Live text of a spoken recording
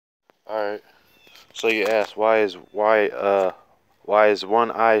Alright. So you asked why is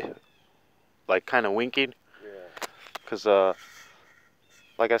one eye like kind of winking? Yeah. Cause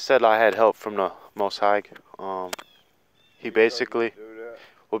like I said, I had help from the Most High. Um, he He told you basically, to do that?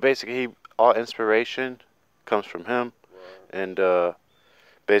 well, basically, all inspiration comes from him, Right. and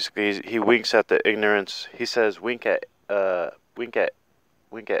basically, he winks at the ignorance. He says, wink at, wink at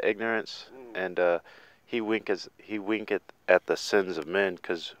ignorance, and he winketh at the sins of men,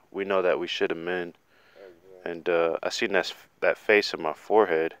 cause we know that we should amend. Exactly. And I seen that face in my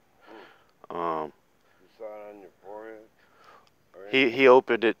forehead. Um, You saw it on your forehead? Or he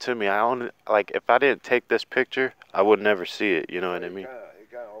opened it to me. I only like if I didn't take this picture, I would never see it. You know what I mean? He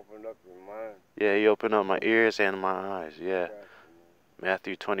kind of opened up your mind. Yeah, he opened up my ears and my eyes. Yeah. Gotcha,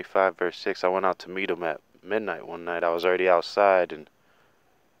 Matthew 25 verse 6. I went out to meet him at midnight one night. I was already outside, and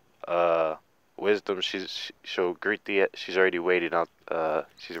uh wisdom she'll greet the she's already waiting out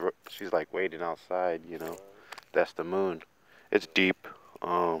she's like waiting outside, you know. Right. That's the moon. It's deep.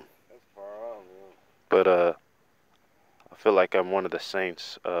 That's far out, man. But I feel like I'm one of the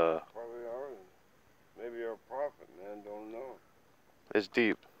saints. Probably are. Maybe you're a prophet, man. Don't know. It's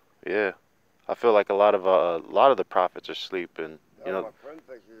deep. Yeah. I feel like a lot of the prophets are sleeping. You Oh, know, my friend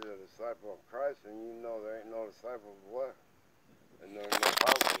thinks he's a disciple of Christ, and you know there ain't no disciples left. And there ain't no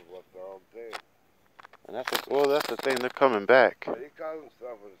apostles left. They're all dead. and that's the thing. They're coming back. But he calls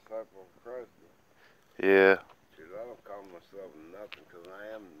himself a disciple of Christ. Yeah. Dude, I don't call myself nothing because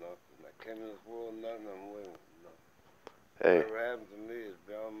I am nothing. I came in this world nothing. I'm living nothing. Hey. Whatever happens to me is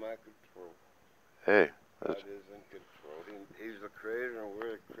beyond my control. Hey. God is in control. He's the creator and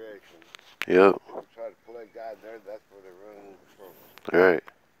we're the creation. Yep. If you try to play God there, that's where they're running into trouble. Right.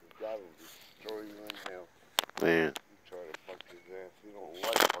 God will destroy you in hell. Man. You try to fuck his ass. He don't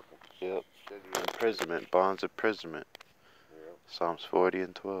like fucking Yep. shit. Imprisonment. Bonds of imprisonment. Yep. Psalms 40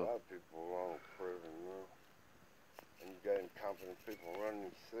 and A 12. lot of people are in prison, you know. And you got incompetent people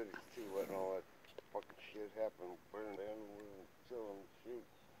running cities too, letting all that fucking shit happen, burning down and killing, shoot.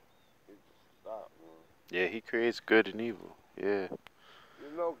 He just stop, man. Yeah, he creates good and evil. Yeah.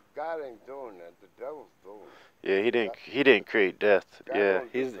 You know, God ain't doing that. The devil's doing it. Yeah, he didn't create death. God Yeah,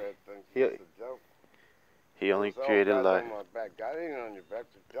 don't do bad things. he It's the devil. he only People say, oh, created God's life. on my back. God ain't on your back.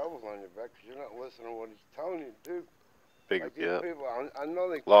 The devil's on your back because you're not listening to what he's telling you to do. Big, Like these yeah. people, I know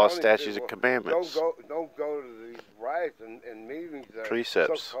they Law, tell these statutes, people, and commandments. don't go to these riots and meetings that Precepts.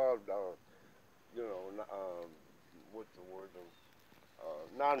 are so-called, you know, what's the word?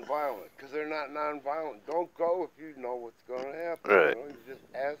 Non-violent, because they're not non-violent. Don't go if you know what's going to happen. Right. You know, you just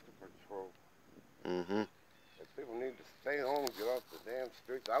ask for trouble. Mhm. Like, people need to stay home, get off the damn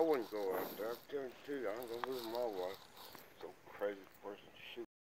streets. I wouldn't go out there. I guarantee you, I'm gonna lose my life. Some crazy person.